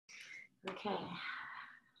Okay.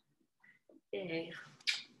 Hey.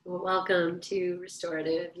 Well, welcome to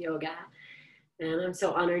Restorative Yoga. And I'm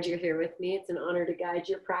so honored you're here with me. It's an honor to guide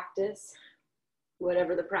your practice,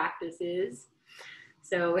 whatever the practice is.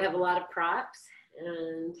 So we have a lot of props,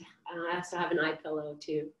 and I also have an eye pillow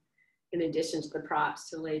too, in addition to the props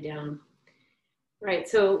to lay down. Right,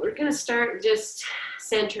 so we're going to start just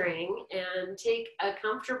centering and take a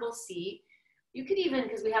comfortable seat. You could even,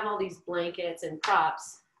 because we have all these blankets and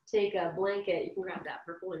props, take a blanket. You can grab that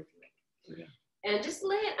purple one if you like. Okay. And just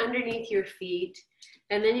lay it underneath your feet.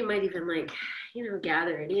 And then you might even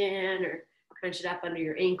gather it in or crunch it up under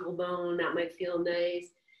your ankle bone. That might feel nice.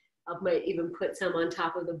 I might even put some on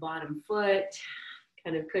top of the bottom foot,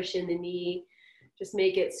 kind of cushion the knee. Just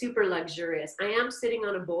make it super luxurious. I am sitting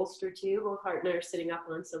on a bolster too. Both Hart and I are sitting up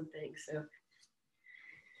on something. So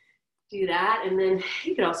do that. And then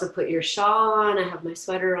you could also put your shawl on. I have my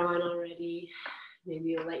sweater on already. Maybe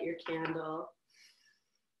you'll light your candle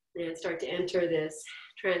and start to enter this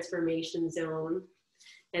transformation zone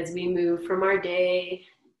as we move from our day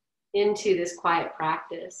into this quiet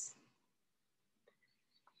practice.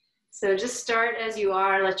 So just start as you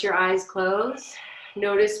are. Let your eyes close.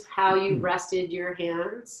 Notice how you've rested your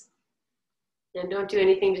hands. And don't do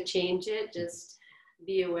anything to change it. Just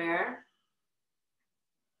be aware.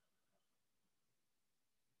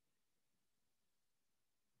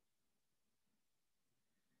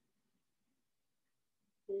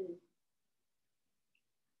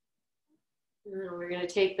 Now we're going to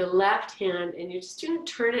take the left hand and you're just going to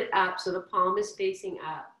turn it up so the palm is facing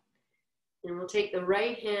up. And we'll take the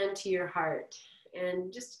right hand to your heart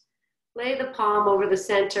and just lay the palm over the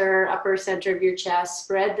center, upper center of your chest.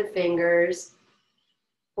 Spread the fingers.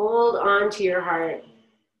 Hold on to your heart.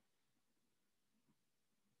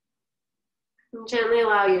 And gently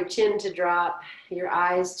allow your chin to drop, your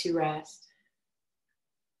eyes to rest.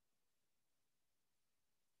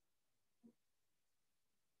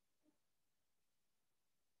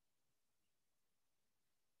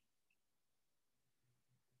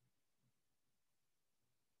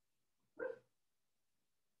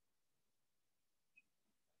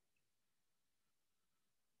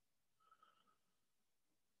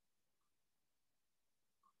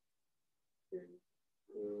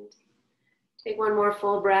 And take one more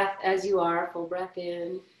full breath as you are. Full breath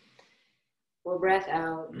in, full breath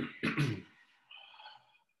out.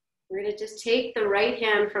 We're going to just take the right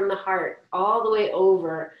hand from the heart all the way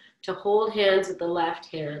over to hold hands with the left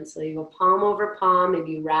hand. So you go palm over palm.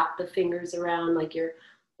 Maybe you wrap the fingers around like you're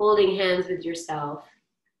holding hands with yourself.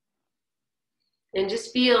 And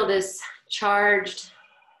just feel this charged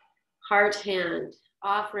heart hand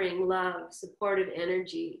offering love, supportive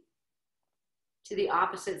energy to the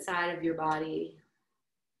opposite side of your body.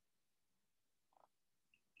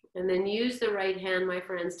 And then use the right hand, my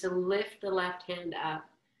friends, to lift the left hand up,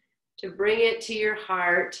 to bring it to your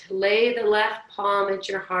heart. Lay the left palm at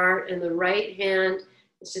your heart and the right hand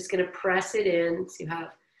is just going to press it in. So you have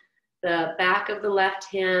the back of the left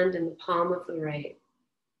hand and the palm of the right.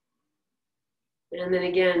 And then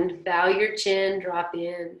again, bow your chin, drop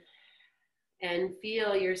in, and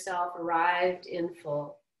feel yourself arrived in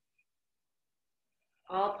full.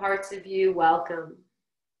 All parts of you welcome.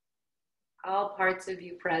 All parts of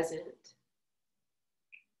you present.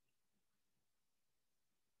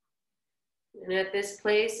 And at this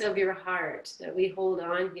place of your heart that we hold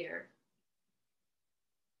on here,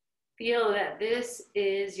 feel that this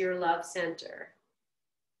is your love center.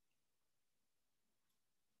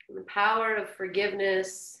 And the power of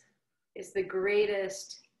forgiveness is the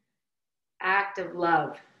greatest act of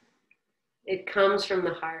love. It comes from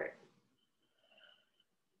the heart.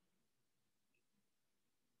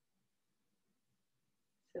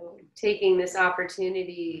 So taking this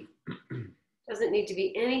opportunity doesn't need to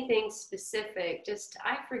be anything specific. Just,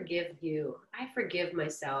 I forgive you. I forgive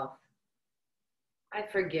myself. I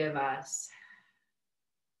forgive us.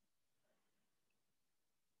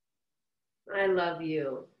 I love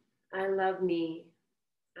you. I love me.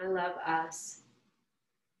 I love us.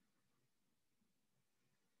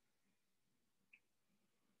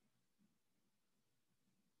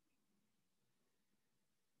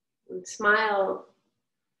 And smile.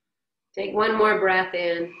 Take one more breath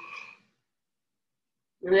in.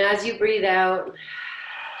 And as you breathe out,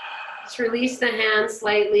 just release the hands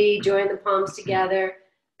slightly, join the palms together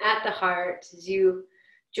at the heart as you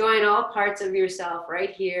join all parts of yourself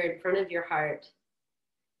right here in front of your heart.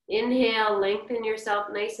 Inhale, lengthen yourself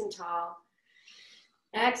nice and tall.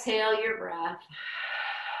 Exhale your breath.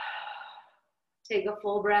 Take a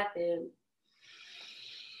full breath in.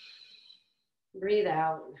 Breathe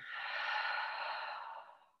out.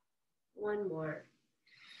 One more.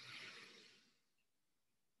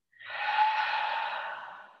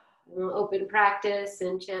 We'll open practice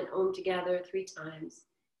and chant Om together 3 times.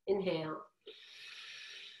 Inhale.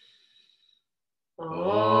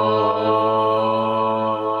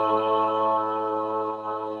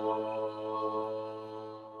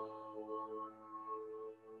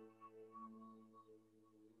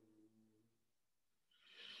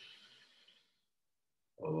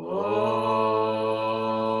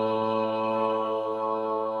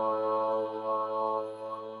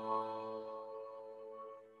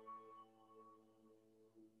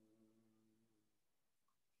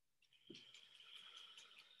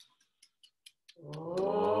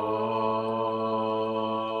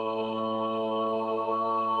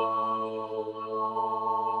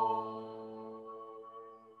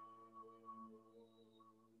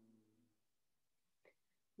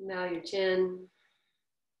 Bow your chin,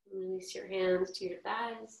 release your hands to your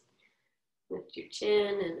thighs, lift your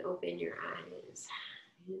chin and open your eyes.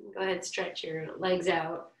 And go ahead, stretch your legs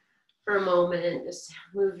out for a moment, just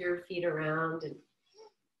move your feet around. And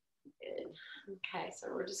good. Okay, so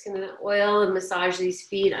we're just gonna oil and massage these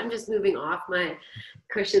feet. I'm just moving off my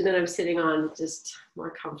cushion that I'm sitting on, just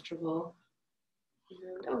more comfortable.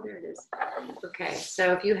 And, oh, there it is. Okay,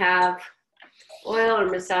 so if you have oil or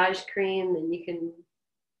massage cream, then you can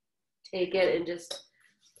take it and just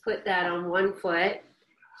put that on one foot.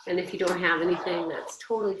 And if you don't have anything, that's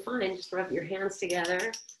totally fine. Just rub your hands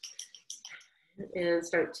together and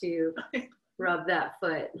start to rub that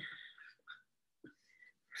foot.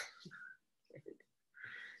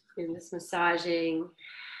 And just massaging,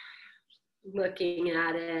 looking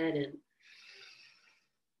at it, and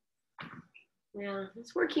yeah,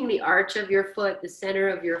 it's working the arch of your foot, the center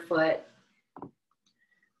of your foot.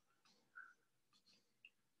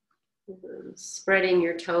 Spreading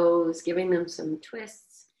your toes, giving them some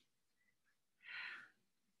twists,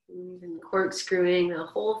 even corkscrewing the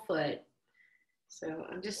whole foot. So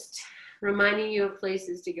I'm just reminding you of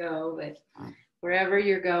places to go, but wherever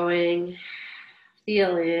you're going,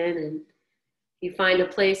 feel in, and you find a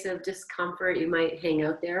place of discomfort, you might hang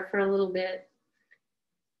out there for a little bit.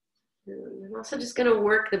 And I'm also just going to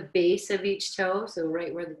work the base of each toe, so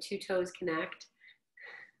right where the 2 toes connect.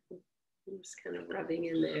 I'm just kind of rubbing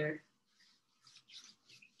in there.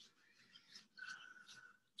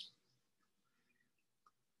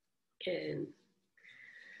 Good.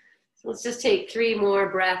 So let's just take 3 more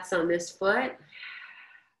breaths on this foot.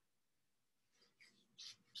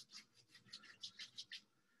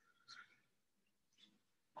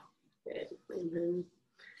 Good. And then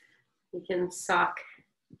you can sock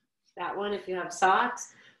that one if you have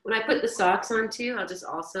socks. When I put the socks on too, I'll just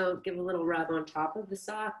also give a little rub on top of the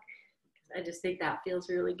sock. I just think that feels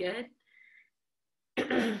really good.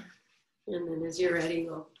 And then as you're ready,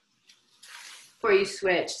 before you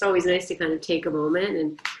switch, it's always nice to kind of take a moment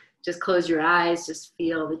and just close your eyes, just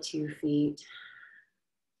feel the 2 feet.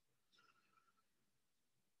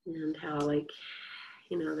 And how, like,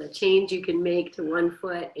 you know, the change you can make to 1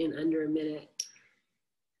 foot in under a minute.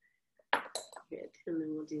 Good. And then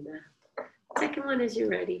we'll do the second one as you're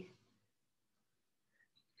ready.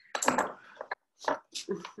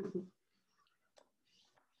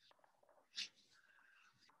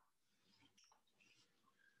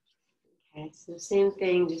 Okay, so same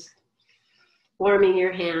thing, just warming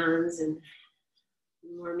your hands and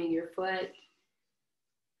warming your foot.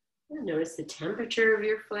 Notice the temperature of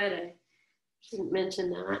your foot. I didn't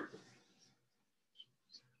mention that.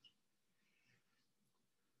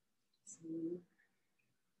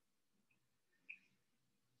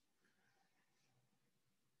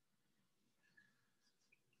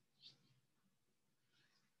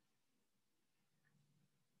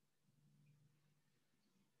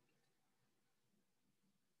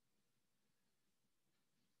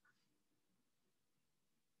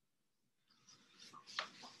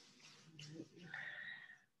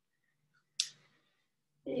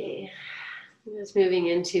 Okay. I'm just moving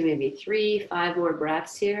into maybe 3, 5 more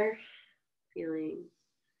breaths here. Feeling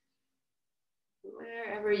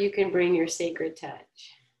wherever you can bring your sacred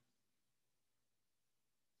touch.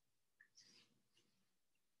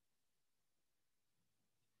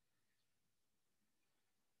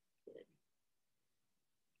 Good.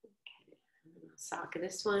 Okay. I'll sock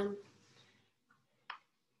this one.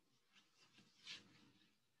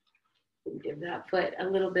 And give that foot a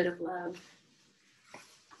little bit of love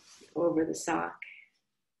over the sock.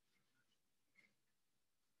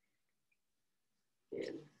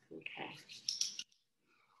 Good. Okay.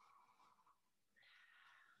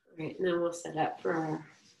 All right, and then we'll set up for our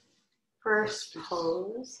first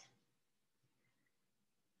pose.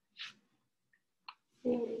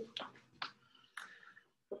 Okay,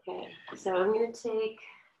 so I'm going to take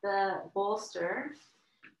the bolster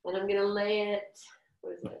And I'm gonna lay it,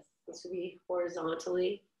 what is this? This would be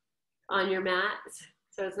horizontally on your mat.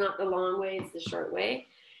 So it's not the long way, it's the short way.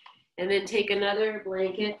 And then take another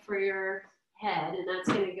blanket for your head, and that's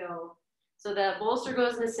gonna go, so the bolster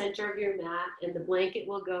goes in the center of your mat and the blanket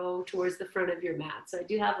will go towards the front of your mat. So I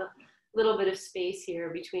do have a little bit of space here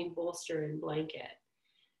between bolster and blanket.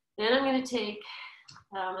 Then I'm gonna take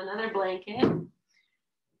another blanket.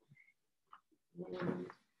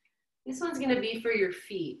 This one's gonna be for your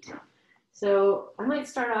feet. So I might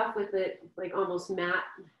start off with it like almost mat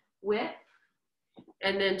width,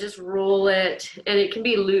 and then just roll it, and it can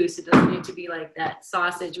be loose. It doesn't need to be like that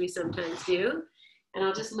sausage we sometimes do. And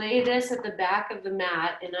I'll just lay this at the back of the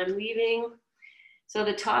mat, and I'm leaving, so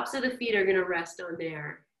the tops of the feet are gonna rest on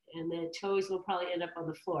there, and the toes will probably end up on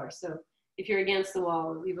the floor. So if you're against the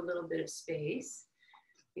wall, leave a little bit of space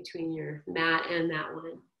between your mat and that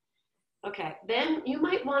one. Okay, then you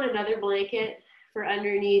might want another blanket for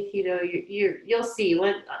underneath. You know, you'll see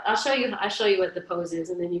when I'll show you what the pose is,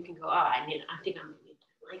 and then you can go, oh, I think I'm gonna need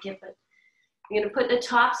a blanket. But I'm gonna put the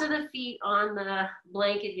tops of the feet on the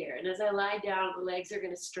blanket here, and as I lie down, the legs are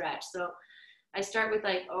gonna stretch. So I start with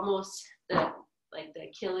like almost the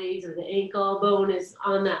Achilles or the ankle bone is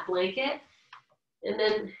on that blanket, and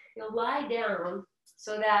then you'll lie down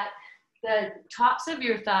so that the tops of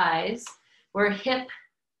your thighs, where hip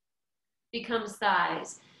becomes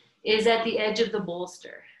thighs, is at the edge of the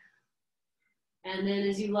bolster. And then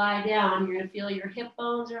as you lie down, you're gonna feel your hip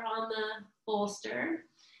bones are on the bolster,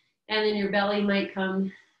 and then your belly might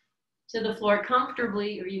come to the floor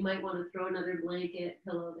comfortably, or you might want to throw another blanket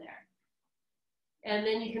pillow there. And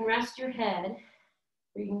then you can rest your head,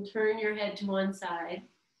 or you can turn your head to one side.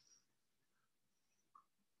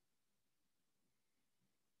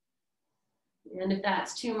 And if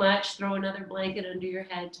that's too much, throw another blanket under your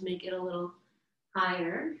head to make it a little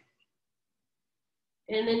higher.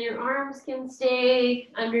 And then your arms can stay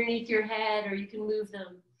underneath your head, or you can move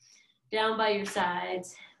them down by your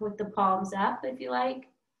sides with the palms up if you like.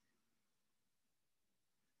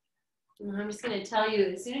 And I'm just going to tell you,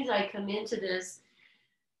 as soon as I come into this,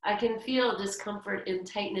 I can feel discomfort and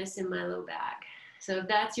tightness in my low back. So if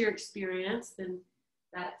that's your experience, then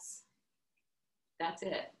that's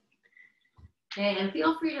it. Okay, and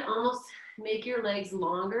feel free to almost make your legs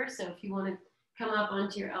longer. So if you want to come up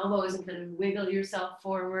onto your elbows and kind of wiggle yourself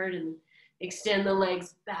forward and extend the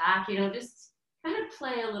legs back, you know, just kind of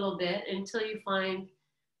play a little bit until you find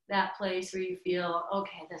that place where you feel,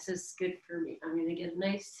 okay, this is good for me. I'm going to get a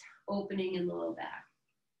nice opening in the low back.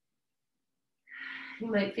 You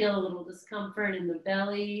might feel a little discomfort in the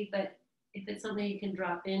belly, but if it's something you can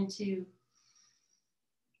drop into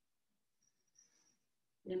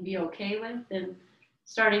and be okay with, then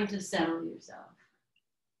starting to settle yourself.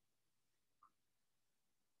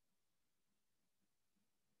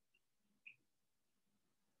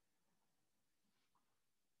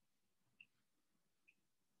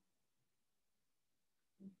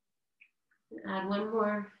 Add one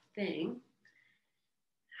more thing.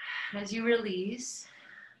 As you release,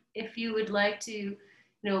 if you would like to,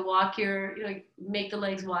 walk make the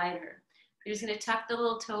legs wider. You're just going to tuck the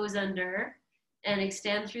little toes under and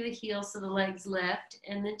extend through the heels so the legs lift,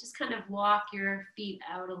 and then just kind of walk your feet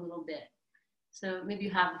out a little bit. So maybe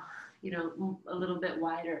you have, a little bit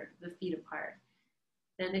wider, the feet apart.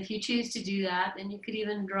 And if you choose to do that, then you could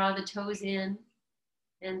even draw the toes in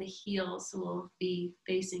and the heels will be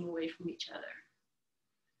facing away from each other.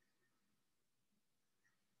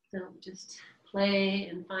 So just play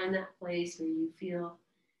and find that place where you feel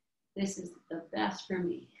this is the best for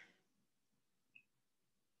me.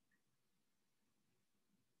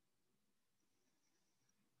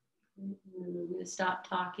 And I'm going to stop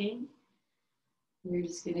talking. You're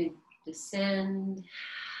just going to descend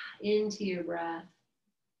into your breath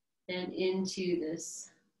and into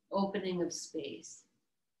this opening of space.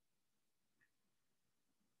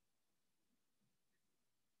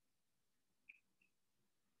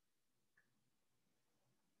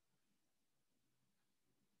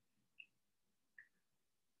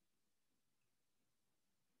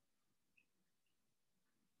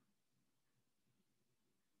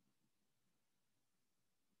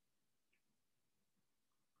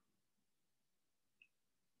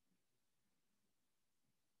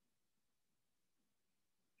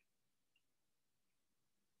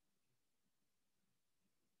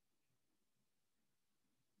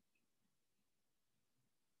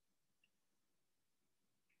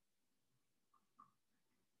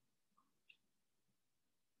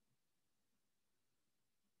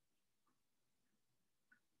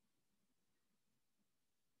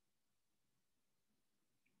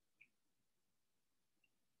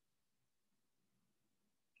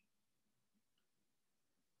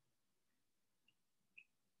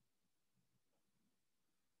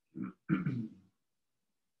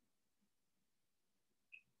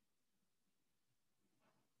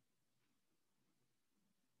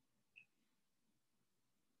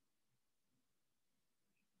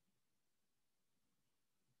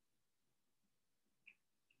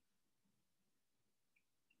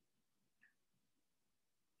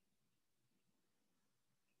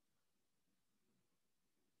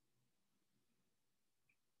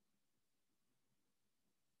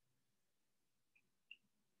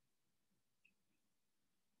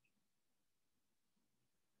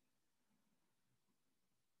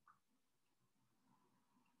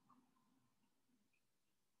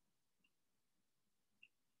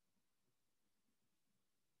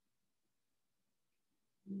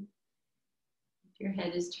 If your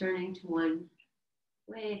head is turning to one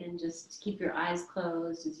way, then just keep your eyes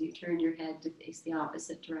closed as you turn your head to face the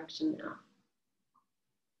opposite direction now.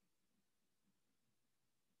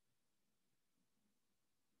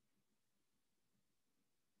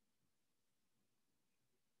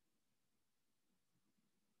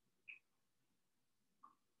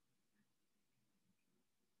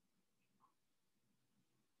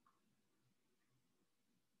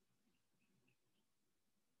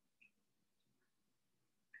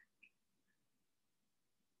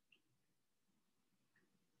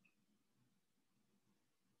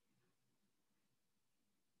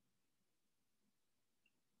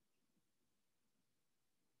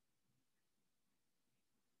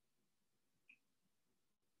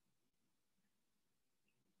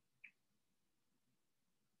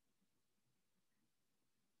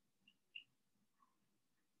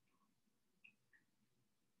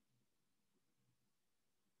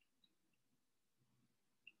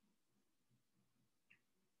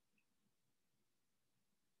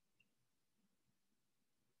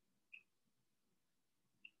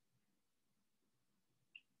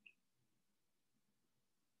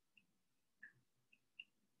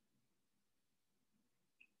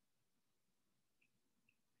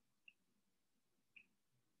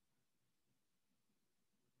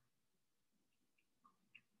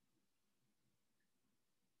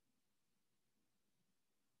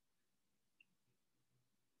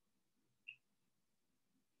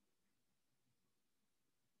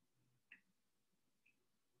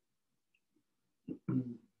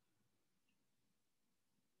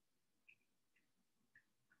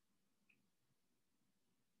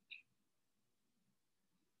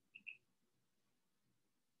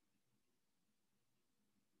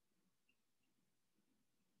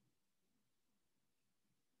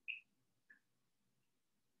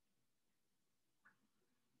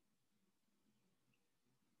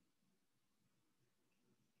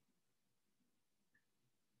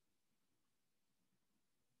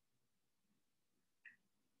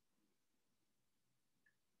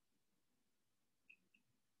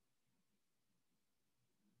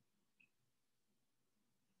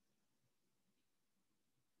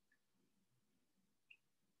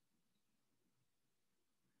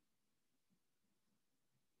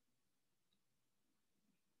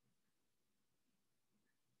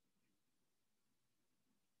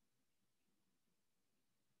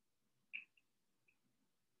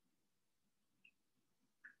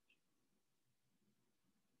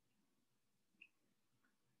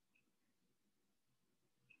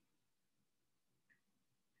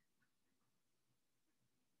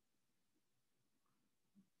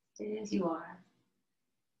 Stay as you are.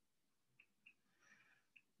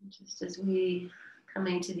 Just as we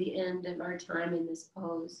coming to the end of our time in this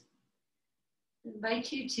pose, I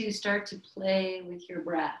invite you to start to play with your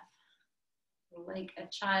breath, like a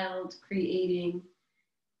child creating,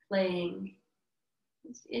 playing.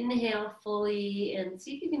 Just inhale fully and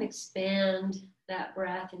see if you can expand that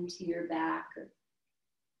breath into your back, or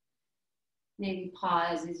maybe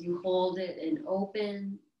pause as you hold it and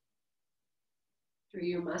open through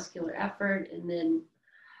your muscular effort, and then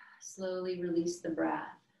slowly release the breath.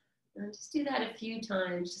 And just do that a few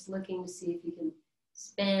times, just looking to see if you can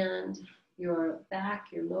expand your back,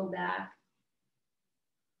 your low back.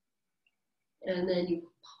 And then you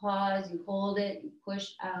pause, you hold it, you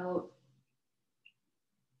push out,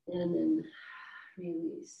 and then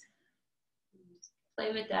release. Just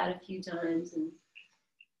play with that a few times,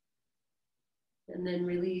 and then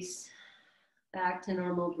release back to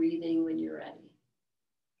normal breathing when you're ready.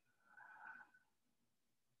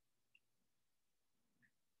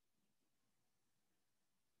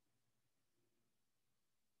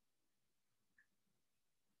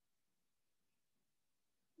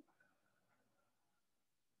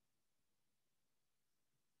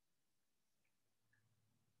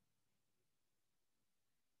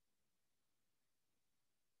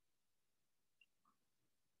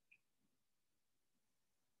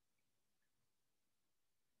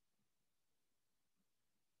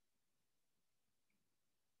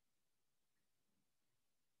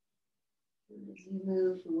 As you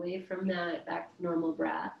move away from that, back to normal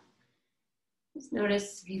breath, just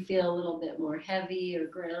notice if you feel a little bit more heavy or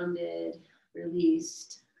grounded,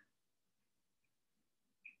 released.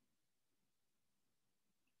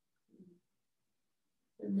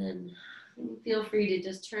 And then feel free to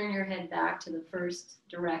just turn your head back to the first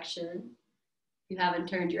direction. If you haven't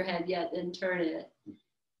turned your head yet, then turn it.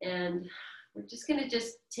 And we're just going to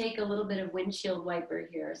just take a little bit of windshield wiper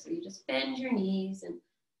here. So you just bend your knees and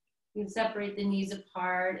you can separate the knees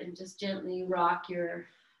apart and just gently rock your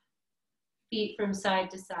feet from side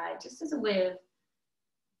to side, just as a way of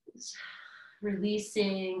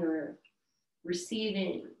releasing or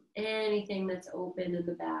receiving anything that's open in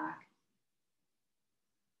the back.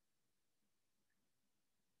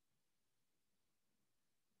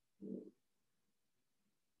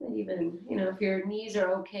 Even, if your knees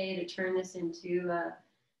are okay to turn this into a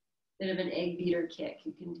bit of an egg beater kick,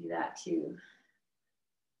 you can do that too.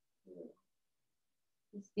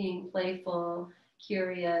 Just being playful,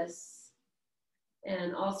 curious,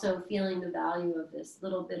 and also feeling the value of this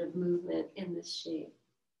little bit of movement in this shape.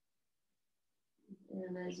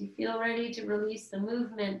 And as you feel ready to release the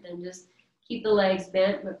movement, then just keep the legs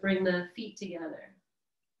bent, but bring the feet together.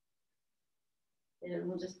 And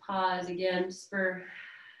we'll just pause again just for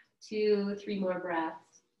 2, 3 more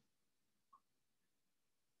breaths.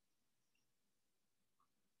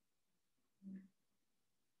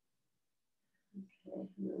 Okay,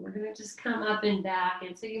 and then we're going to just come up and back.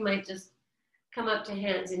 And so you might just come up to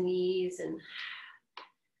hands and knees and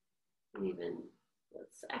even,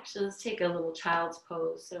 let's take a little child's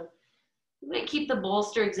pose. So you might keep the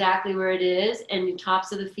bolster exactly where it is and the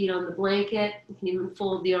tops of the feet on the blanket. You can even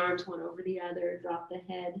fold the arms one over the other, drop the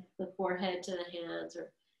head, the forehead to the hands,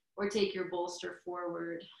 or take your bolster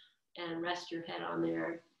forward and rest your head on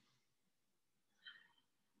there.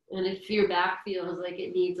 And if your back feels like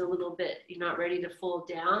it needs a little bit, you're not ready to fold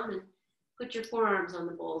down, then put your forearms on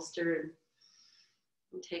the bolster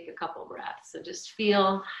and take a couple breaths. So just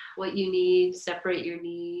feel what you need, separate your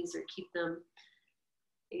knees or keep them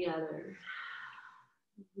together.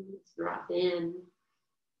 Let's drop in.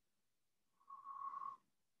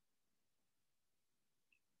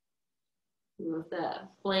 If the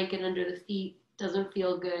blanket under the feet doesn't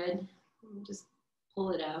feel good, just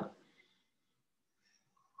pull it out.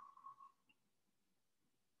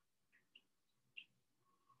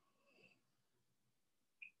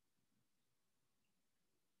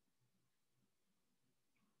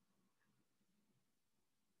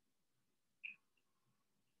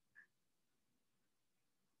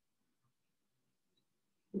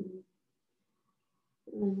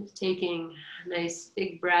 And just taking a nice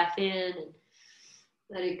big breath in and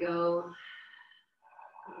let it go.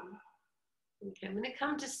 Okay, I'm going to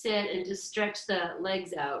come to sit and just stretch the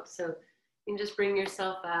legs out. So you can just bring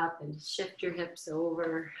yourself up and shift your hips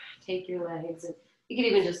over, take your legs. And you can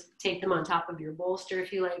even just take them on top of your bolster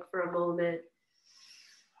if you like for a moment.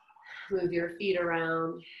 Move your feet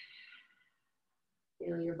around.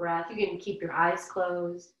 Feel your breath. You can keep your eyes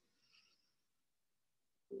closed.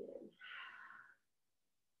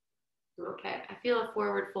 Okay, I feel a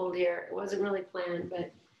forward fold here. It wasn't really planned,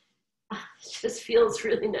 but it just feels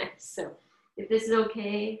really nice. So if this is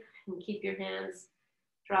okay, and keep your hands,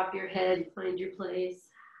 drop your head, find your place,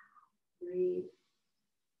 breathe.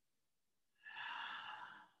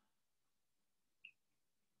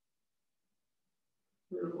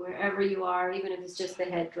 Wherever you are, even if it's just the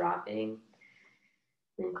head dropping,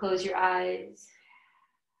 then close your eyes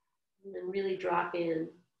and then really drop in.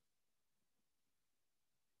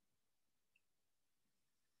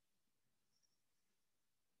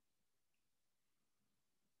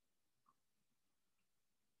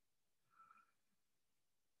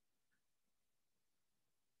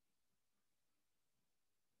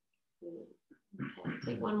 Okay,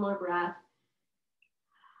 take one more breath.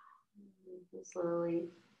 Slowly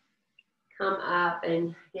come up,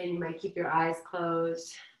 and again, you might keep your eyes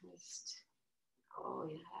closed. Just, oh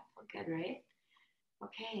yeah, that felt good, right?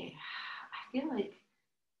 Okay, I feel like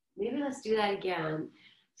maybe let's do that again.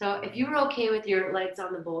 So if you were okay with your legs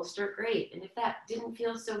on the bolster, great. And if that didn't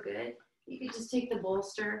feel so good, you could just take the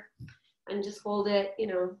bolster and just hold it,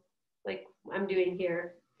 like I'm doing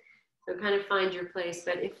here. So kind of find your place.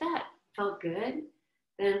 But if that felt good,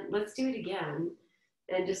 then let's do it again.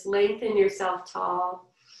 And just lengthen yourself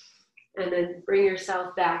tall and then bring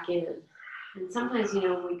yourself back in. And sometimes,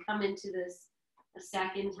 when we come into this a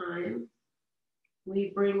second time,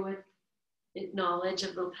 we bring with it knowledge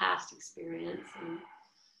of the past experience, and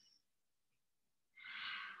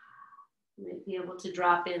you might be able to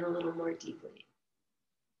drop in a little more deeply.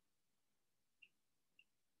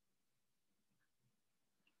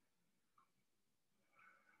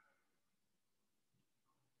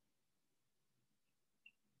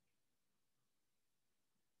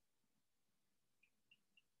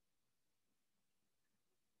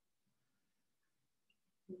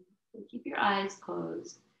 And keep your eyes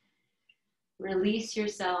closed. Release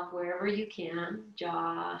yourself wherever you can,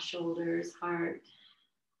 jaw, shoulders, heart.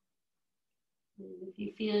 And if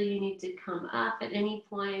you feel you need to come up at any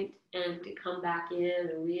point and to come back in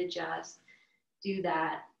or readjust, do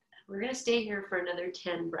that. We're going to stay here for another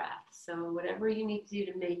 10 breaths. So whatever you need to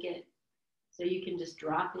do to make it so you can just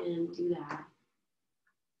drop in, do that.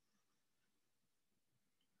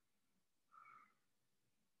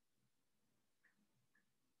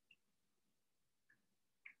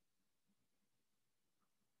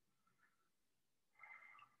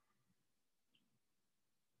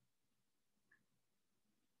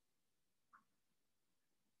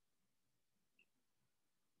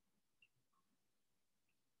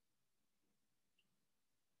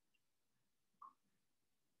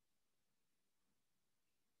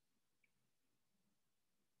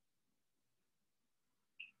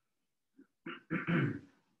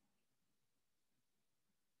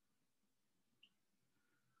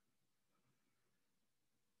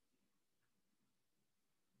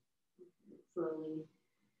 Slowly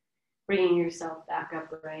bringing yourself back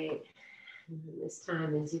upright. And this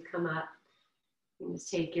time as you come up, you just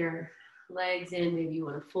take your legs in. Maybe you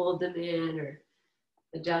want to fold them in or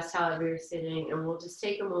adjust however you're sitting. And we'll just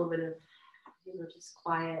take a moment of, just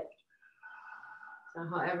quiet. So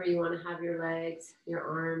however you want to have your legs, your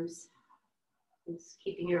arms, just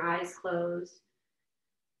keeping your eyes closed,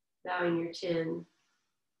 bowing your chin.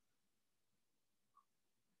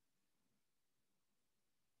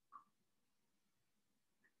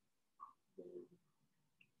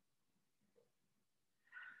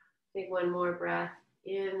 Take one more breath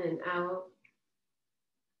in and out.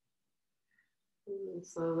 And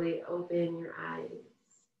slowly open your eyes.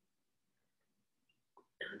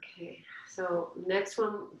 Okay, so next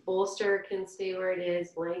one, bolster can stay where it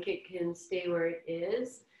is, blanket can stay where it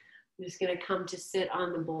is. I'm just going to come to sit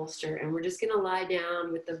on the bolster, and we're just going to lie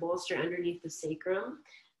down with the bolster underneath the sacrum.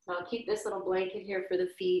 So I'll keep this little blanket here for the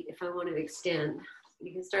feet if I want to extend.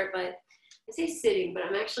 You can start by, I say sitting, but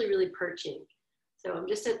I'm actually really perching. So I'm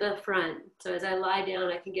just at the front. So as I lie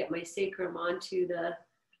down, I can get my sacrum onto the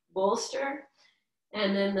bolster,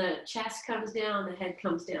 and then the chest comes down, the head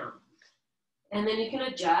comes down. And then you can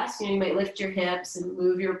adjust. You might lift your hips and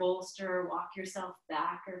move your bolster, walk yourself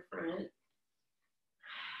back or front.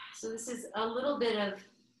 So this is a little bit of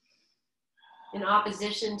in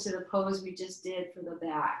opposition to the pose we just did for the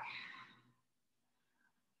back.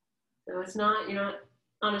 So it's not, you're not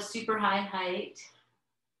on a super high height.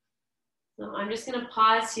 So I'm just going to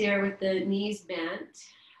pause here with the knees bent,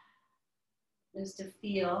 just to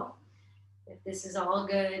feel if this is all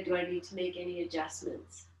good. Do I need to make any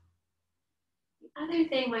adjustments? The other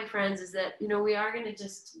thing, my friends, is that, we are going to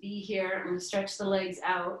just be here and stretch the legs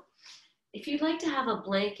out. If you'd like to have a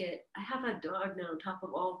blanket, I have a dog now on top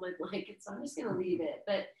of all of my blankets, so I'm just going to leave it.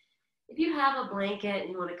 But if you have a blanket and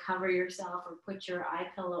you want to cover yourself or put your eye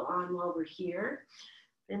pillow on while we're here,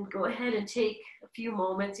 then go ahead and take a few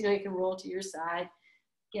moments. You can roll to your side,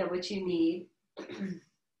 get what you need.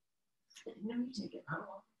 No, you take it.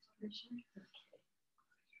 Oh, for sure.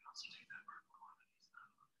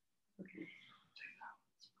 Okay.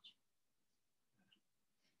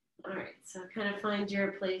 All right, so kind of find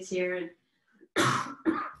your place here. And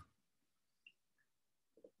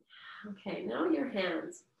okay, now your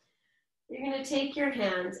hands. You're going to take your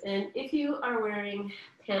hands, and if you are wearing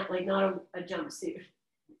pants, like not a jumpsuit,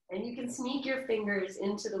 and you can sneak your fingers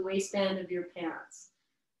into the waistband of your pants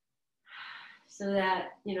so that,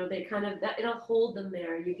 they kind of, it'll hold them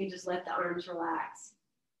there. You can just let the arms relax.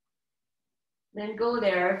 Then go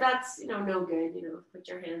there. If that's, no good, put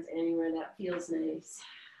your hands anywhere that feels nice.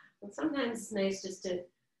 And sometimes it's nice just to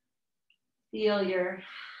feel your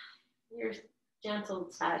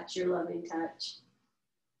gentle touch, your loving touch.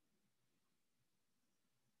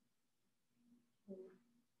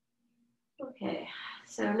 Okay,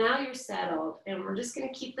 so now you're settled, and we're just going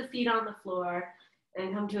to keep the feet on the floor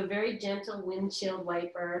and come to a very gentle windshield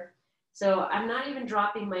wiper. So I'm not even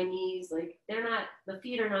dropping my knees, like the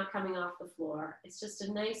feet are not coming off the floor. It's just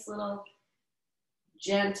a nice little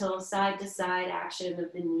gentle side to side action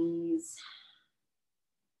of the knees.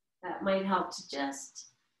 That might help to just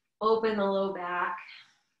open the low back.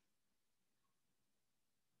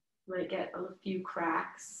 Might get a few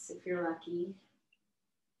cracks if you're lucky,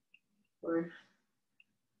 or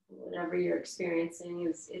whatever you're experiencing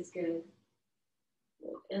is good.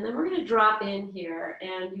 And then we're going to drop in here,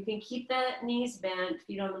 and you can keep the knees bent,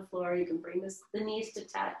 feet on the floor. You can bring the knees to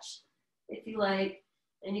touch if you like,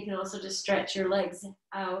 and you can also just stretch your legs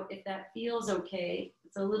out if that feels okay.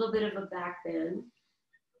 It's a little bit of a back bend.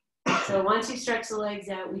 So once you stretch the legs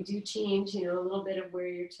out, we do change, you know, a little bit of where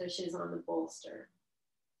your tush is on the bolster.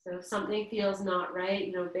 So if something feels not right,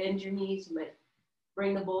 you know, bend your knees. You might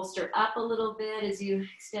bring the bolster up a little bit as you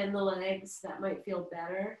extend the legs. That might feel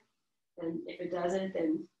better. And if it doesn't,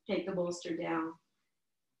 then take the bolster down.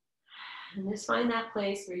 And just find that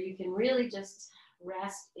place where you can really just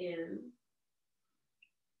rest in.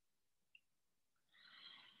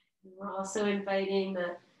 And we're also inviting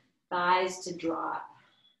the thighs to drop,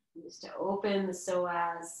 just to open the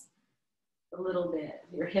psoas a little bit,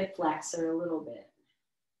 your hip flexor a little bit.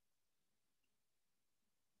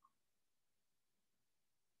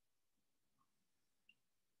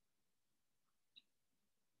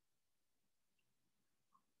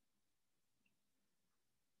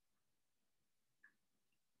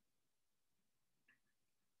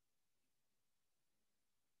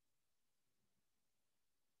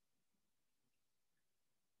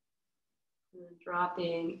 And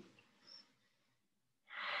dropping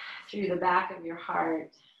through the back of your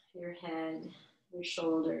heart, your head, your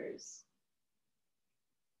shoulders.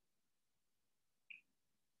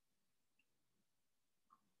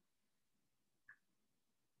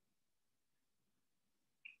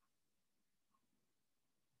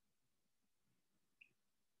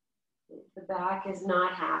 If the back is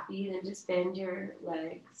not happy, then just bend your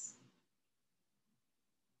legs.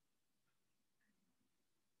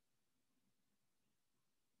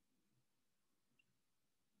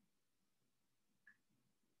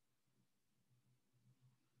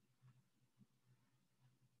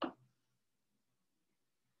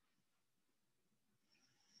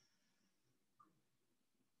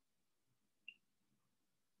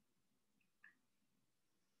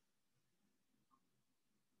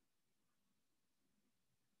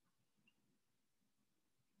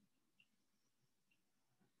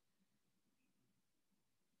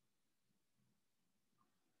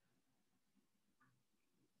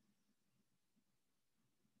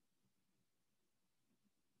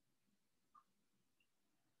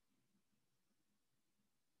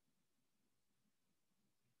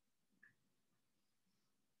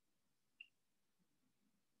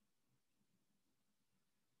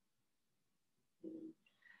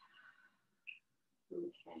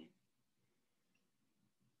 Okay.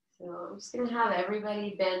 So I'm just going to have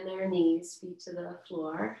everybody bend their knees, feet to the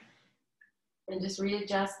floor, and just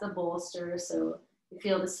readjust the bolster so you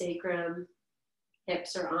feel the sacrum,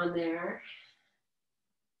 hips are on there.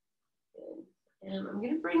 And I'm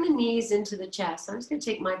going to bring the knees into the chest. I'm just going to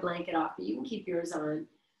take my blanket off, but you can keep yours on.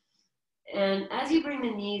 And as you bring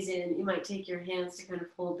the knees in, you might take your hands to kind of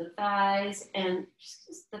hold the thighs, and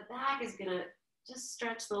just the back is going to just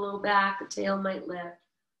stretch the low back, the tail might lift.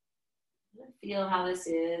 Feel how this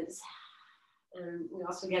is. And we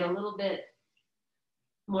also get a little bit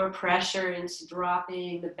more pressure into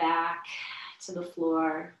dropping the back to the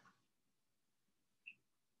floor.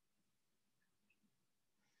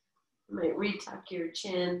 You might retuck your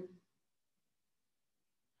chin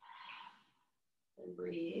and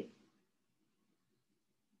breathe.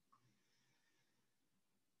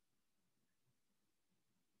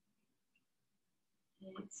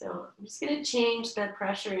 Okay, so I'm just going to change the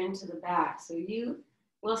pressure into the back. So you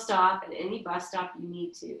will stop at any bus stop you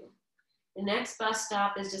need to. The next bus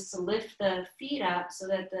stop is just to lift the feet up so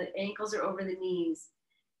that the ankles are over the knees.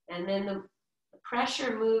 And then the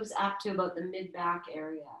pressure moves up to about the mid-back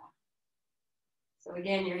area. So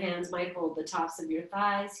again, your hands might hold the tops of your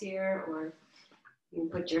thighs here, or you can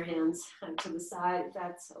put your hands to the side if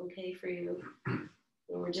that's okay for you. And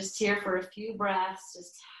we're just here for a few breaths,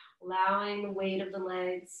 just allowing the weight of the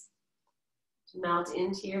legs to melt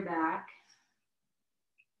into your back.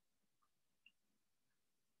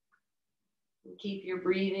 And keep your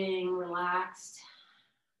breathing relaxed,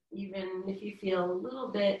 even if you feel a little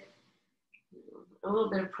bit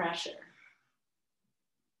of pressure.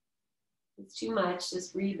 If it's too much,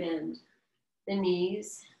 just rebend the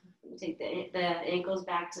knees. Take the ankles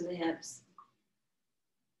back to the hips.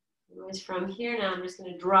 Anyways, from here now, I'm just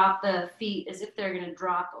going to drop the feet as if they're going to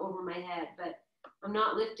drop over my head, but I'm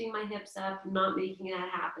not lifting my hips up. I'm not making that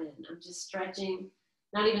happen. I'm just stretching,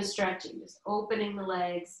 not even stretching, just opening the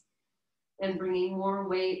legs and bringing more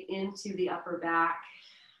weight into the upper back.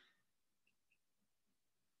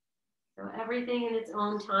 So everything in its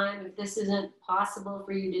own time. If this isn't possible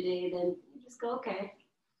for you today, then you just go, okay,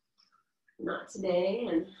 not today,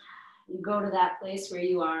 and you go to that place where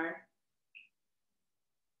you are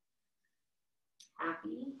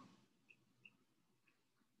happy.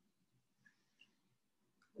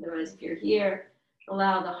 Otherwise, if you're here,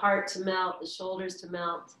 allow the heart to melt, the shoulders to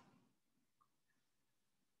melt.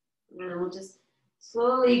 And we'll just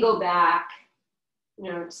slowly go back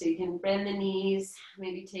So you can bend the knees,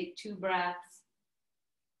 maybe take 2 breaths.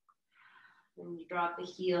 And you drop the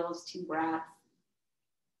heels, 2 breaths.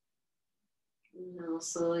 And then we'll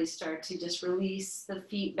slowly start to just release the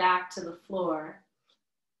feet back to the floor.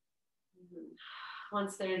 And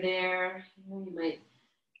once they're there, you might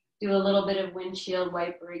do a little bit of windshield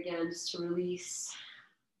wiper again, just to release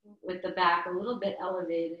with the back a little bit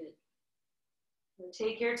elevated. And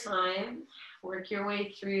take your time, work your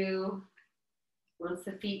way through. Once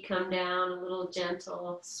the feet come down, a little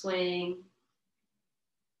gentle swing.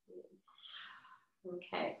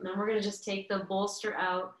 Okay, and then we're gonna just take the bolster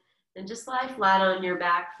out and just lie flat on your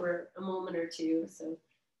back for a moment or two. So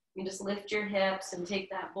you just lift your hips and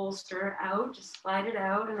take that bolster out, just slide it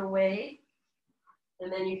out and away.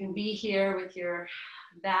 And then you can be here with your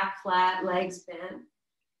back flat, legs bent.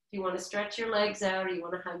 If you want to stretch your legs out, or you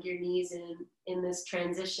want to hug your knees in this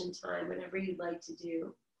transition time, whatever you'd like to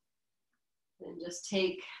do. And just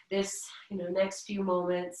take this, next few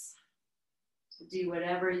moments to do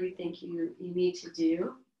whatever you think you need to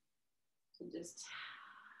do. To just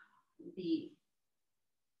be.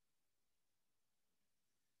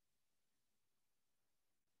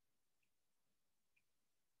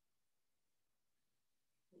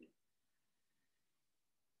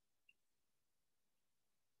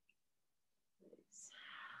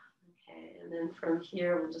 Okay, and then from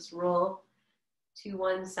here, we'll just roll to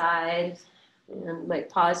one side and might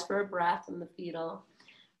pause for a breath in the fetal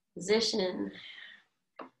position.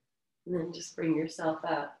 And then just bring yourself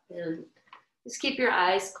up and just keep your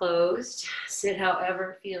eyes closed. Sit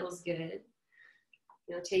however feels good.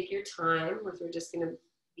 Take your time, because we're just going to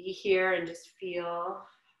be here and just feel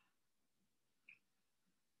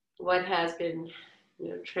what has been,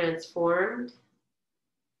 transformed.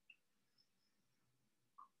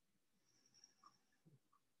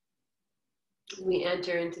 We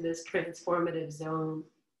enter into this transformative zone,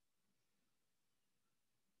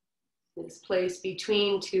 this place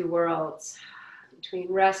between 2 worlds,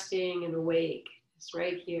 between resting and awake. It's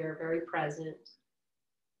right here, very present.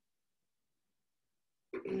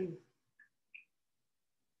 Good.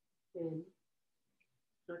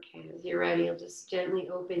 Okay, as you're ready, you'll just gently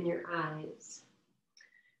open your eyes.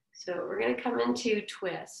 So we're going to come into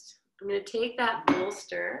twist. I'm going to take that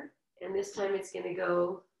bolster, and this time it's going to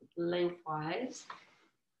go lengthwise.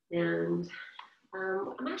 And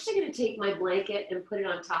I'm actually going to take my blanket and put it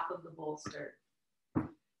on top of the bolster.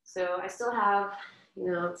 So I still have,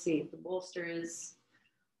 let's see, the bolster is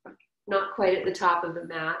not quite at the top of the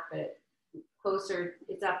mat, but closer,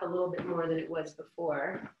 it's up a little bit more than it was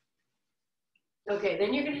before. Okay,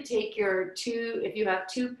 then you're going to take your 2, if you have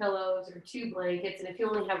 2 pillows or 2 blankets, and if you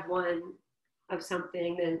only have 1 of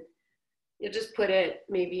something, then you'll just put it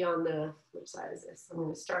maybe on the, which side is this? I'm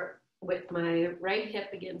going to start with my right hip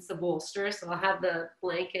against the bolster, so I'll have the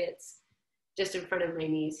blankets just in front of my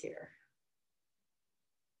knees here.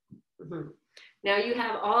 Now you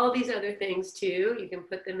have all these other things too. You can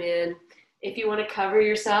put them in. If you want to cover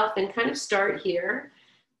yourself, then kind of start here,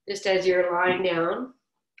 just as you're lying down,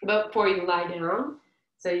 but before you lie down.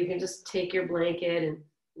 So you can just take your blanket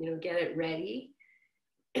and, get it ready.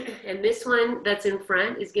 And this one that's in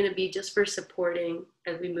front is going to be just for supporting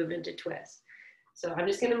as we move into twist. So I'm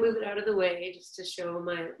just going to move it out of the way just to show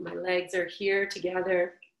my legs are here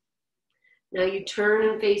together. Now you turn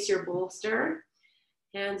and face your bolster.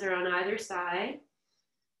 Hands are on either side.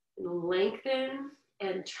 And lengthen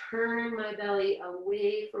and turn my belly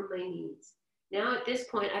away from my knees. Now at this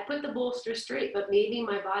point, I put the bolster straight, but maybe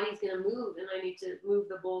my body's going to move and I need to move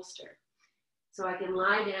the bolster. So I can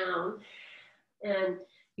lie down, and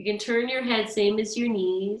you can turn your head same as your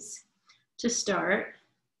knees to start.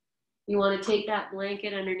 You want to take that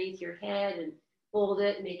blanket underneath your head and fold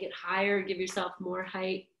it, make it higher, give yourself more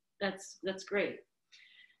height. That's great.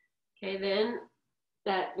 Okay, then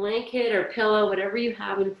that blanket or pillow, whatever you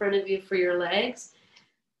have in front of you for your legs,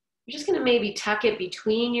 you're just going to maybe tuck it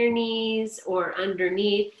between your knees or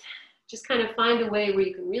underneath. Just kind of find a way where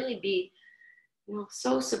you can really be,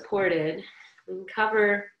 so supported and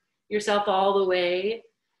cover yourself all the way.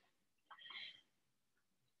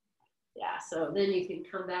 Yeah, so then you can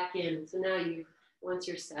come back in. So now once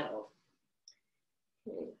you're settled.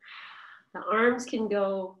 Okay. The arms can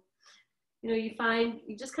go, you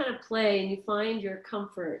just kind of play and you find your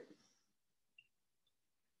comfort.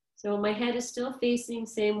 So my head is still facing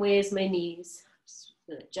same way as my knees. Just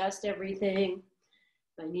gonna adjust everything.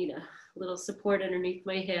 If I need a little support underneath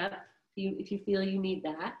my hip, if you feel you need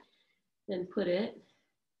that, then put it.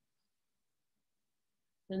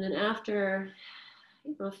 And then after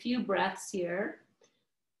a few breaths here,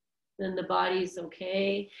 then the body's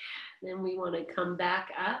okay. Then we want to come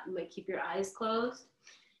back up. You might keep your eyes closed.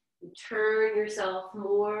 Turn yourself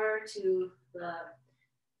more to the,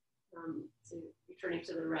 so you're turning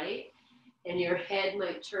to the right, and your head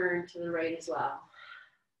might turn to the right as well.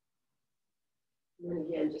 And then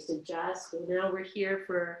again, just adjust. So now we're here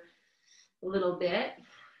for a little bit.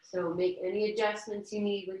 So make any adjustments you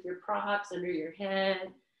need with your props under your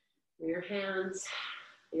head, your hands,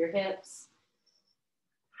 your hips,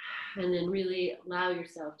 and then really allow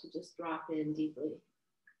yourself to just drop in deeply.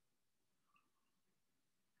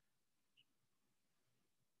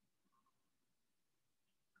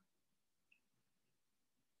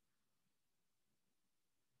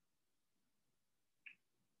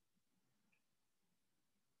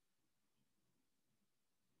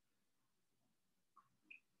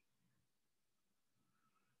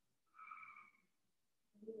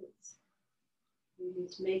 You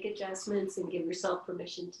need to make adjustments and give yourself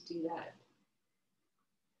permission to do that.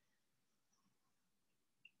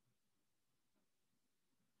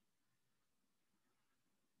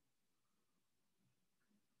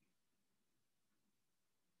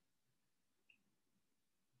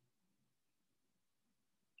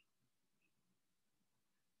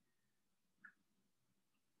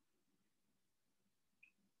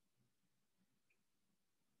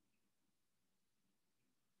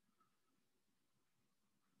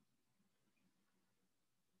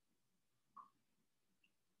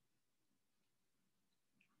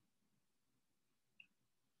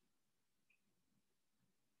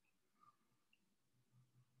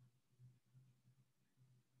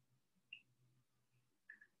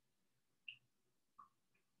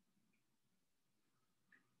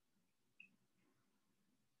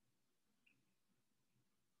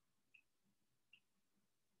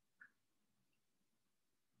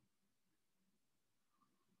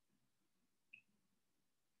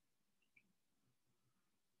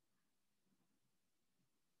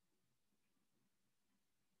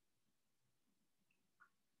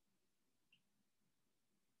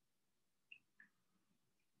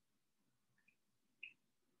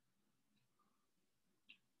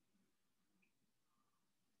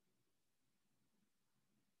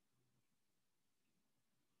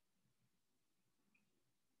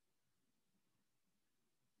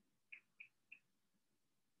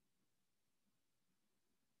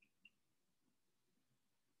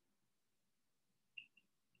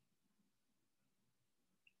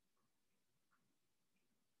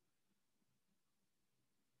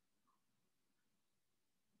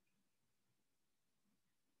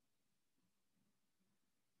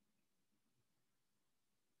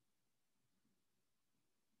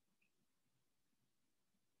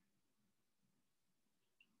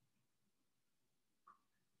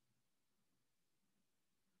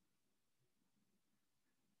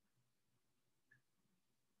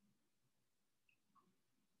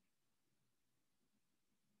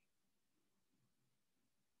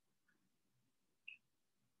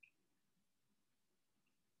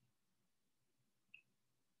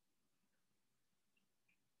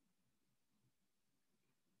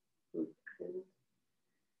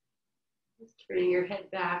 Just turning your head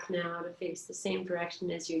back now to face the same direction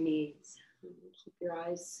as your knees. Keep your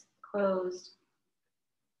eyes closed.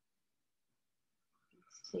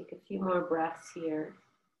 Let's take a few more breaths here.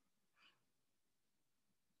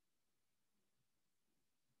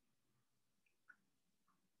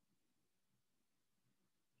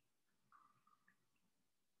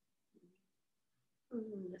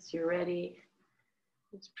 As you're ready,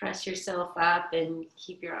 just press yourself up and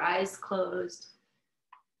keep your eyes closed.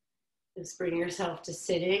 Just bring yourself to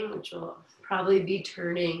sitting, which will probably be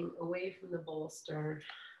turning away from the bolster.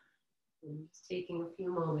 And just taking a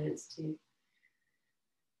few moments to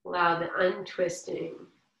allow the untwisting,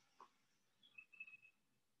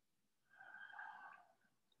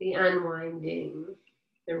 the unwinding,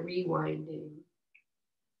 the rewinding.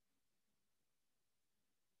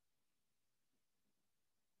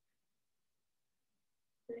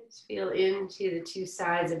 Just feel into the two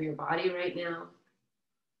sides of your body right now.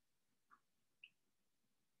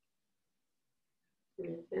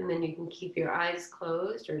 And then you can keep your eyes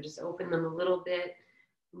closed or just open them a little bit.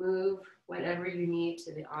 Move whatever you need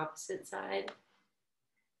to the opposite side.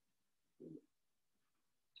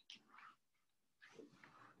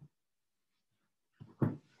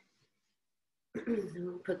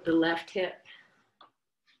 Put the left hip.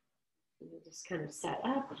 Just kind of set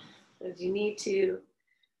up as you need to.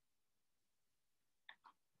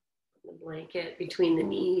 Put the blanket between the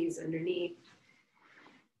knees underneath.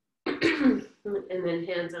 And then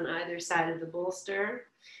hands on either side of the bolster.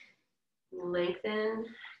 Lengthen,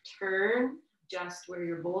 turn, adjust where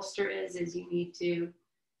your bolster is as you need to.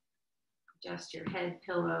 Adjust your head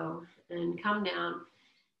pillow and come down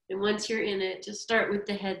And once you're in it, just start with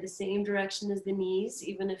the head the same direction as the knees,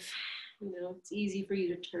 even if, you know, it's easy for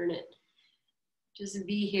you to turn it. Just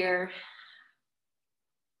be here.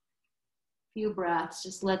 Few breaths,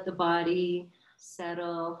 just let the body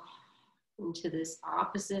settle into this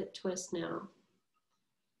opposite twist now.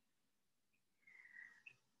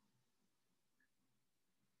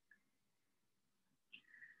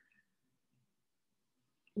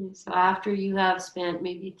 And so after you have spent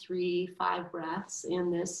maybe 3-5 breaths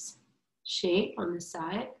in this shape on the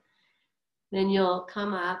side, then you'll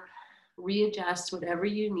come up, readjust whatever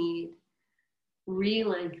you need,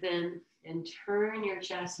 re-lengthen, and turn your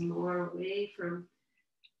chest more away from,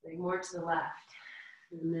 like more to the left.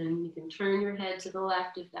 And then you can turn your head to the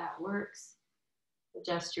left if that works.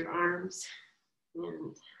 Adjust your arms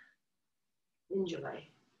and enjoy.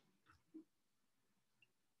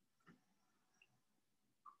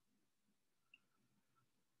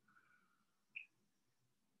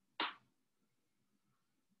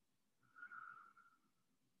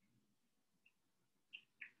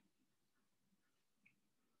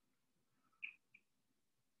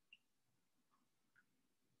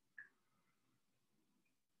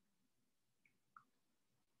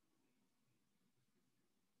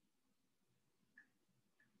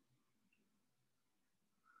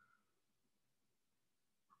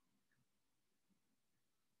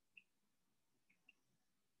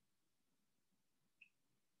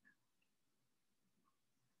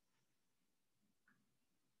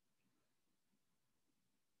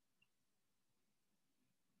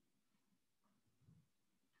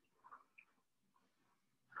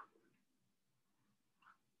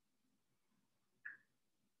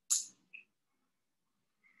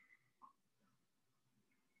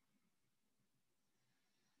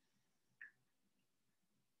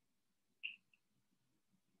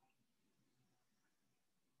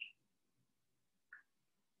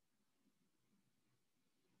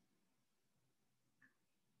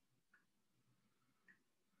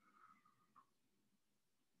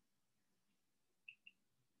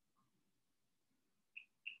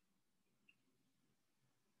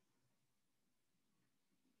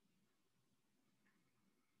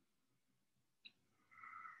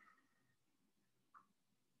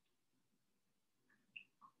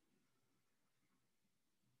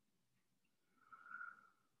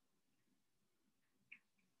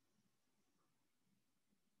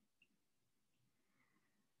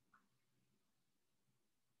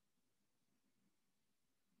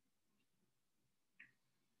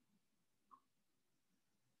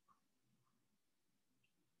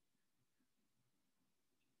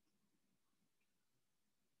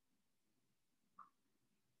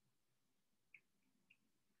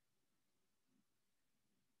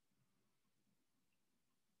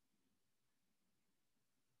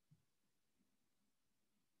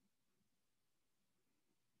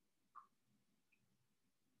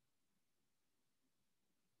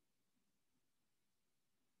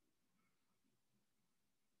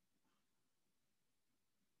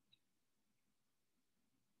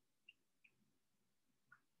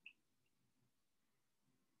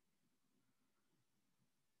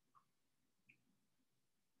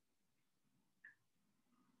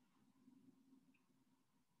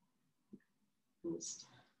 Just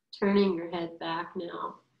turning your head back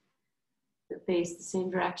now to face the same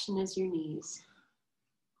direction as your knees.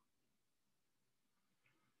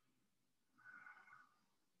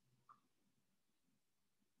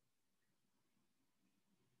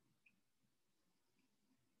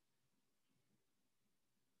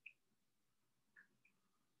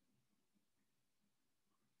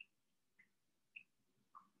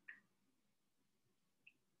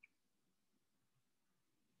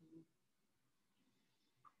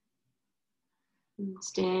 And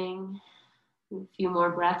staying a few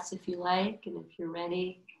more breaths if you like, and if you're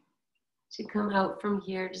ready to come out from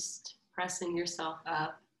here, just pressing yourself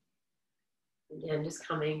up. Again, just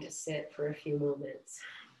coming to sit for a few moments,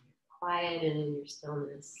 quiet and in your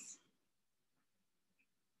stillness.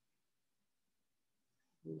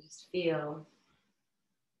 And just feel.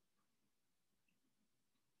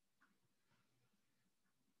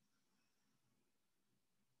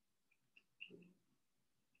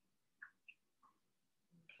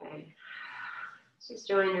 Okay. Just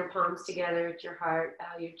join your palms together at your heart,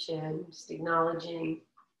 bow your chin, just acknowledging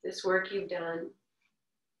this work you've done.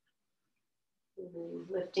 And then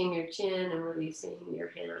lifting your chin and releasing your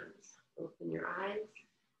hands. Open your eyes.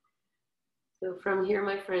 So from here,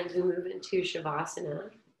 my friends, we move into Shavasana.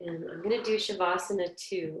 And I'm going to do Shavasana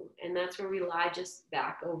 2. And that's where we lie just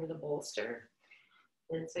back over the bolster.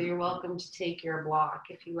 And so you're welcome to take your block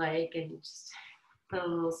if you like and just put a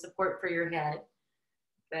little support for your head.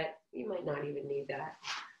 but you might not even need that.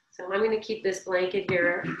 So I'm going to keep this blanket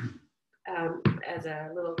here as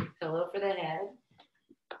a little pillow for the head.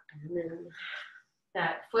 And then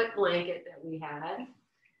that foot blanket that we had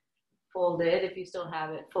folded, if you still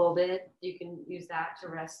have it folded, you can use that to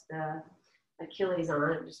rest the Achilles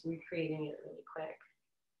on. I'm just recreating it really quick.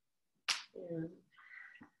 And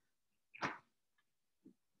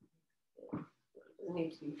it doesn't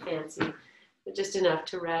need to be fancy, but just enough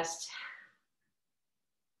to rest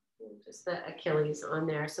just the Achilles on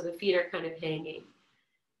there. So the feet are kind of hanging.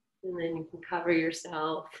 And then you can cover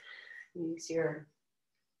yourself. Use your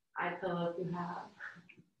eye pillow if you have.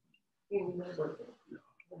 You can use one.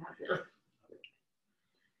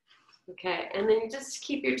 Okay, and then you just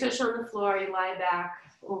keep your tush on the floor. You lie back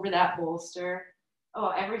over that bolster. Oh,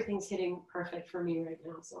 everything's hitting perfect for me right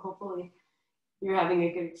now. So hopefully you're having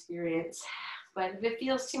a good experience. But if it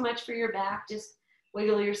feels too much for your back, just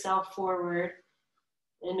wiggle yourself forward.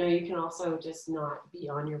 And know you can also just not be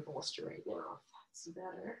on your bolster right now, if that's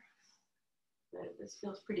better. But this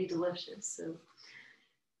feels pretty delicious, so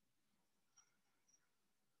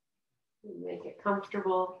make it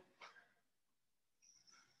comfortable.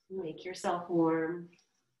 Make yourself warm.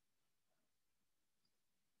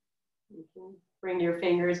 You can bring your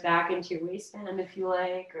fingers back into your waistband if you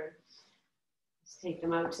like, or just take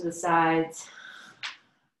them out to the sides.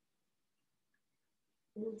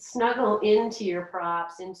 And snuggle into your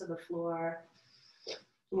props, into the floor. You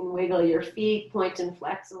can wiggle your feet, point and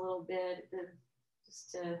flex a little bit,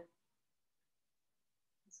 just to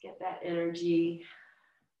get that energy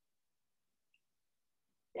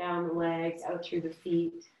down the legs, out through the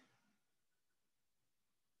feet.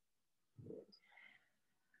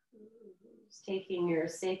 Just taking your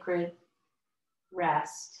sacred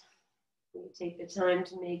rest. You take the time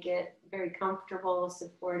to make it very comfortable,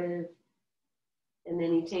 supportive, and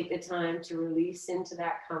then you take the time to release into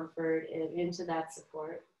that comfort and into that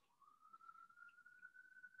support.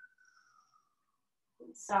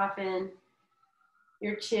 And soften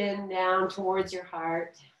your chin down towards your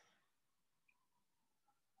heart.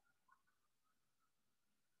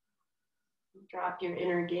 Drop your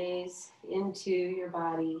inner gaze into your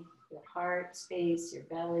body, your heart space, your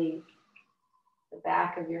belly, the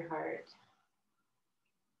back of your heart.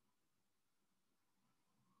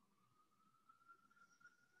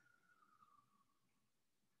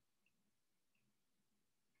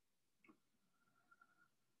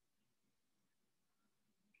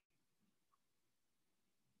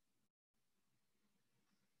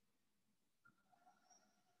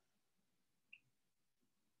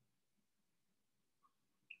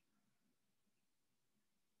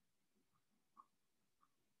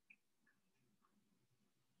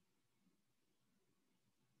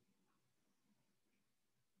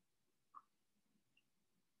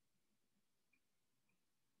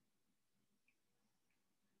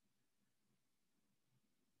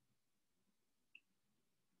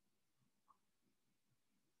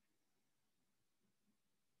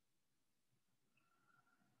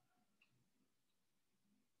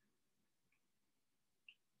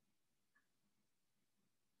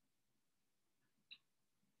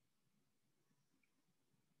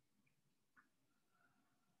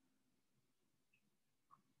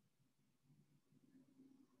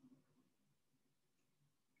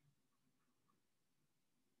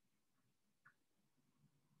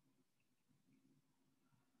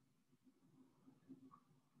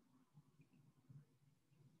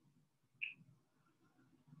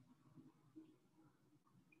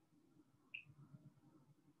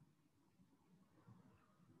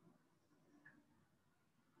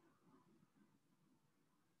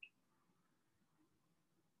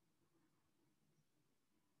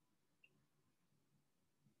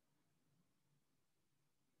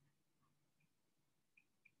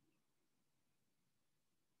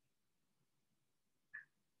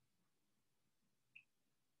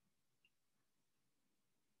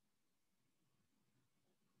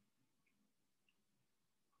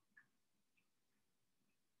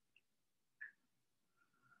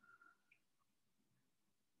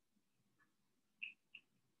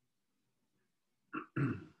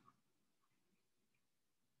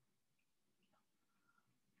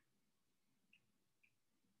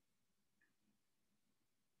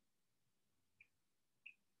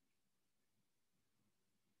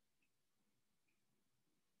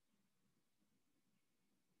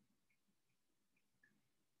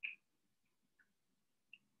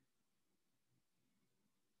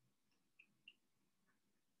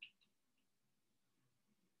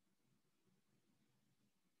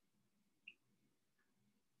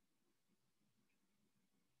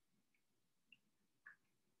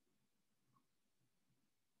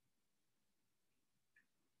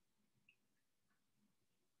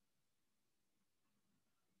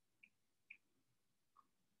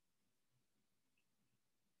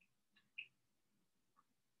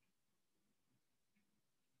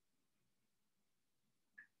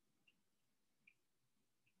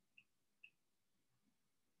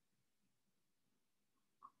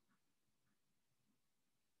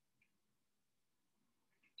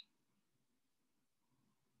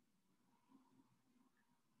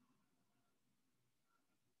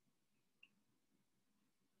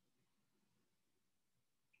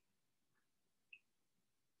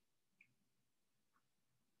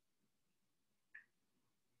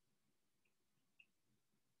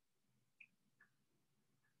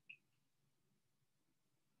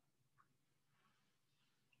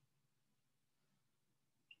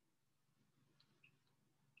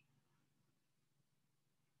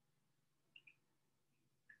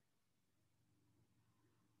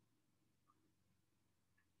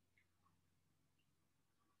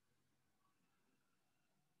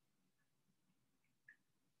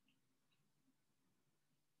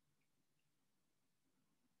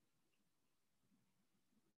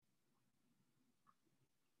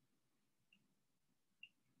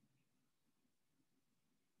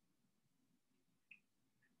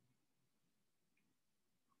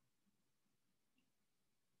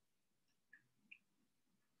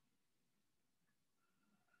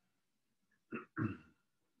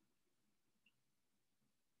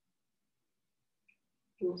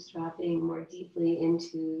 Just dropping more deeply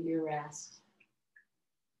into your rest.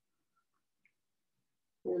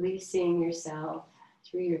 Releasing yourself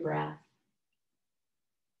through your breath.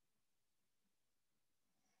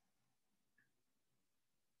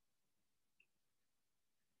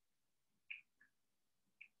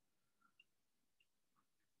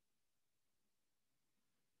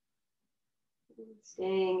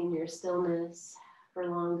 Staying in your stillness for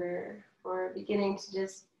longer, or beginning to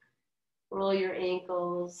just roll your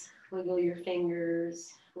ankles, wiggle your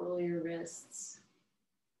fingers, roll your wrists.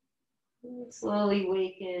 And slowly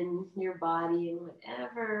waken your body in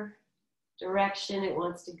whatever direction it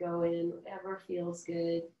wants to go in, whatever feels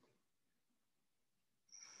good.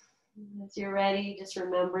 As you're ready, just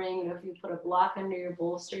remembering, if you put a block under your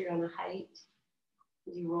bolster, you're on a height.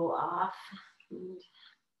 As you roll off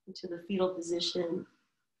into the fetal position.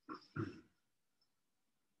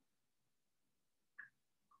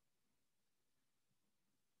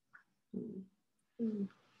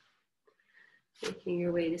 Making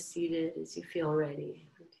your way to seated as you feel ready.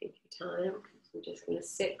 Take your time. We're just going to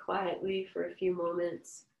sit quietly for a few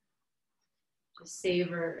moments. Just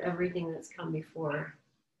savor everything that's come before.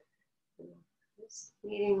 Just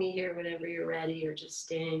meeting me here whenever you're ready, or just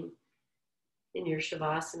staying in your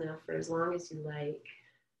Shavasana for as long as you like.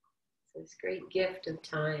 It's this great gift of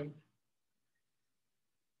time.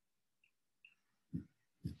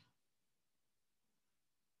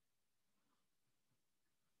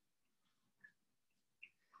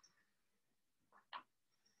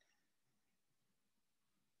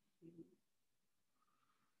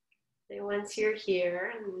 And once you're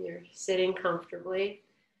here and you're sitting comfortably,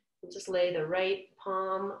 just lay the right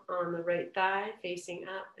palm on the right thigh facing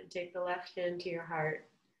up and take the left hand to your heart.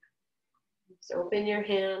 Just open your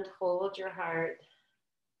hand, hold your heart,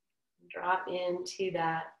 drop into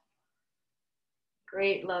that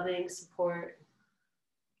great loving support.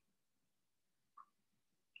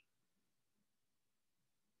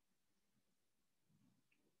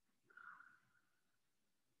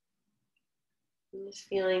 And just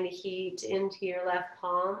feeling the heat into your left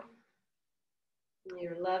palm,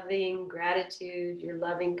 your loving gratitude, your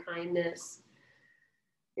loving kindness,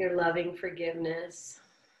 your loving forgiveness,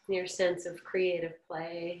 your sense of creative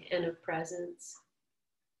play and of presence.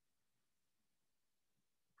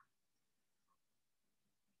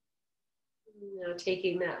 Now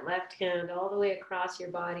taking that left hand all the way across your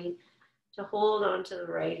body to hold onto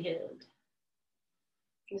the right hand.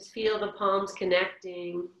 Just feel the palms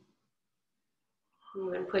connecting.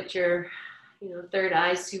 And put your, third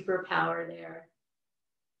eye superpower there.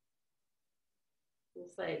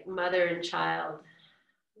 It's like mother and child.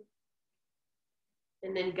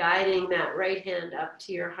 And then guiding that right hand up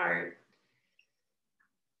to your heart.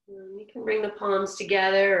 You can bring the palms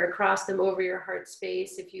together or cross them over your heart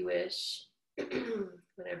space if you wish.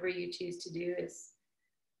 Whatever you choose to do is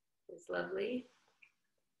lovely.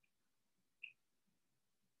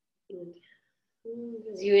 And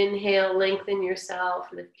as you inhale, lengthen yourself,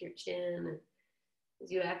 lift your chin.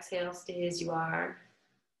 As you exhale, stay as you are.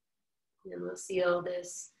 And we'll seal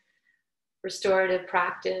this restorative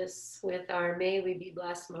practice with our May We Be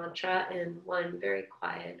Blessed mantra and one very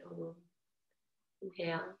quiet Om.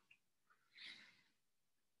 Inhale.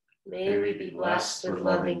 May we be blessed with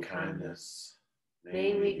loving kindness.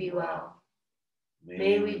 May we be well.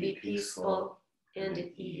 May we be peaceful and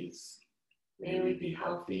at ease. May we be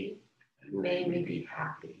healthy. And may we be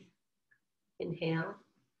happy. Inhale.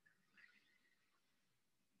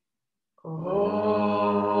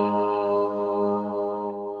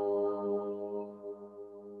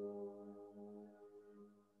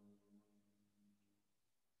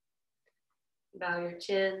 Bow your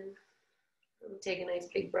chin. Take a nice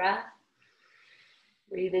big breath.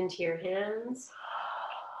 Breathe into your hands.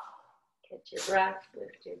 Catch your breath.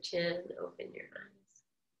 Lift your chin. Open your eyes.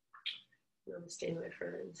 Namaste, my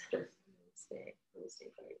friends. Namaste. Namaste,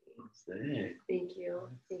 Namaste. Thank you.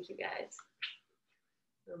 Thank you, guys.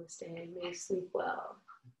 Namaste. May you sleep well.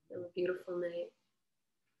 Have a beautiful night.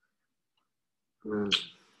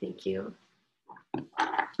 Thank you.